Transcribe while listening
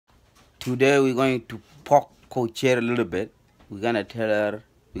Today we're going to poke co-chair a little bit. We're gonna tell her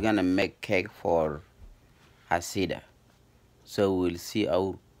we're gonna make cake for Hasida. So we'll see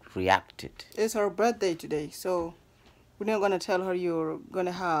how reacted. It's her birthday today, so we're not gonna tell her you're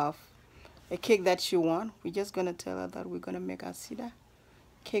gonna have a cake that she wants. We're just gonna tell her that we're gonna make Hasida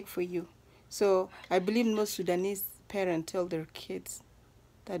cake for you. So I believe most Sudanese parents tell their kids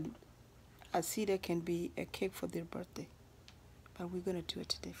that Hasida can be a cake for their birthday. But we're gonna do it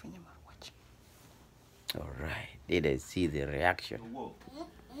today for Nyama. Watch. Alright, did I see the reaction?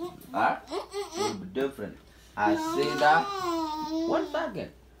 Huh? Will be different. Hasida, 1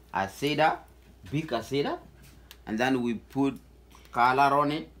 second. Hasida, big Hasida, and then we put color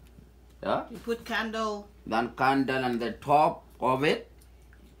on it. Yeah? You put candle. Then candle on the top of it.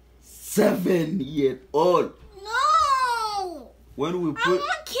 7-year-old. No! When we I put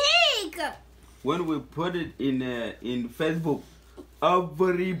want cake! when we put it in Facebook,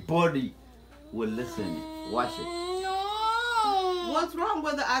 everybody will listen. Watch it. No! What's wrong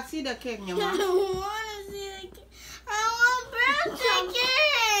with the Hasida cake, I Nyama? don't want to see the cake. I want birthday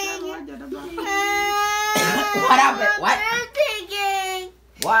cake! What happened? What? Birthday cake!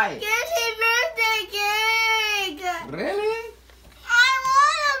 Why? Get me birthday cake! Really? I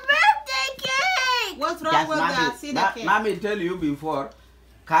want a birthday cake! What's wrong Just with the Hasida cake? mommy tell you before,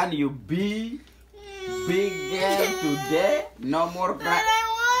 can you be big girl today? No more But cry. I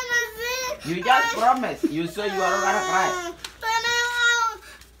want to see. You just promise. You say you are not gonna cry. But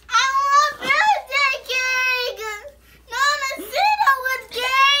I want birthday cake! Not a Hasida with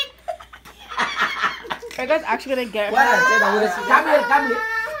cake! Are you guys actually gonna get What her? I said, I would have come here, come here,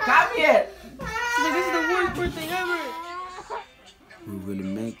 come here. Like, this is the worst birthday ever. We will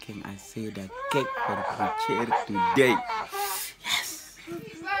make him a Hasida cake for Kucher today.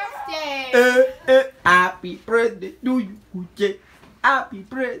 Birthday! Happy birthday to you, Kucher. Happy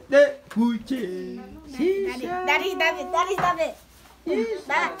birthday, Kucher. Daddy, stop it.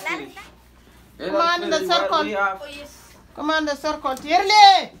 Daddy. Come on in the circle. Oh, yes. Come on the circle.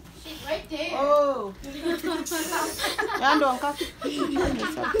 Tirli! She's right there. Oh. Yando, uncle.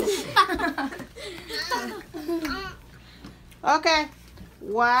 Okay. You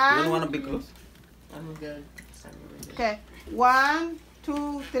don't One. want to be close? I'm good. Okay. 1,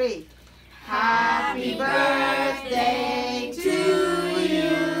 2, 3. Happy birthday to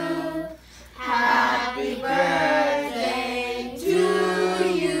you. Happy birthday to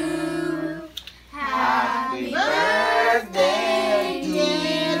you. Happy birthday,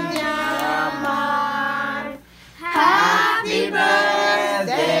 dear Nyama. Happy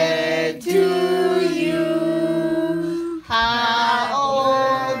birthday to you. How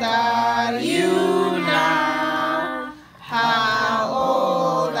old are you now? How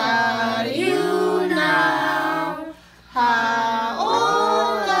old are you now? How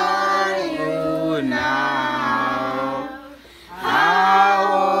old are you now? How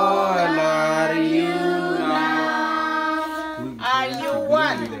old are you now? Are you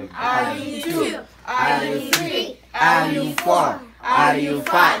 1? Are you 2? Are you 3? Are you 4? Are you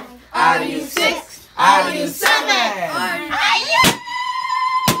 5? Are you 6? Are you 7? Are you?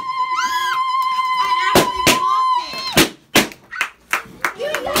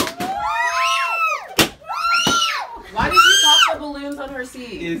 Why did you pop the balloons on her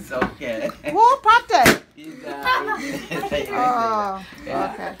seat? It's okay. Who popped it? It's, Oh,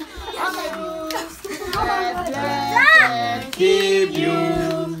 okay. God bless and keep you.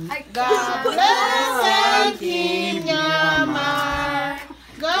 God bless and keep Nyama.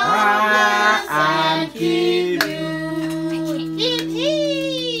 God bless and keep you. Hip,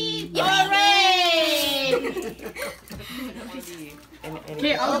 hip. Hooray!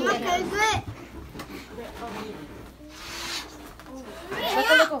 Okay, I'll do it. Okay, good.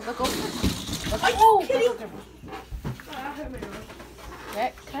 Let go. Oh!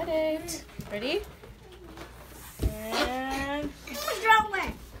 Okay, cut it. Ready? And What's wrong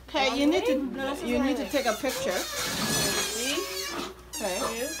with? Okay, you need to take a picture. 3, Okay.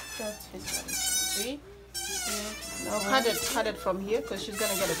 2, that's his body. 3, 2, Now cut it from here because she's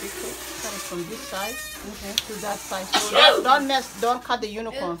gonna get a big cake. Cut it from this side to that side. So don't cut the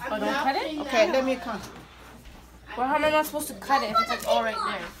unicorn. Oh, don't cut it? Okay, let me come. Well, how am I supposed to cut it if it's like all right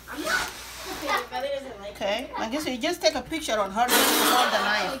there? Okay, and just take a picture on her. Just hold the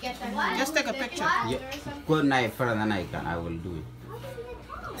knife. Just take a picture. Yeah. Go knife further than I can. I will do it.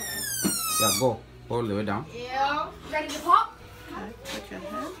 Yeah, go all the way down. Yeah. Ready to pop? Okay, put your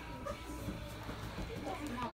hand.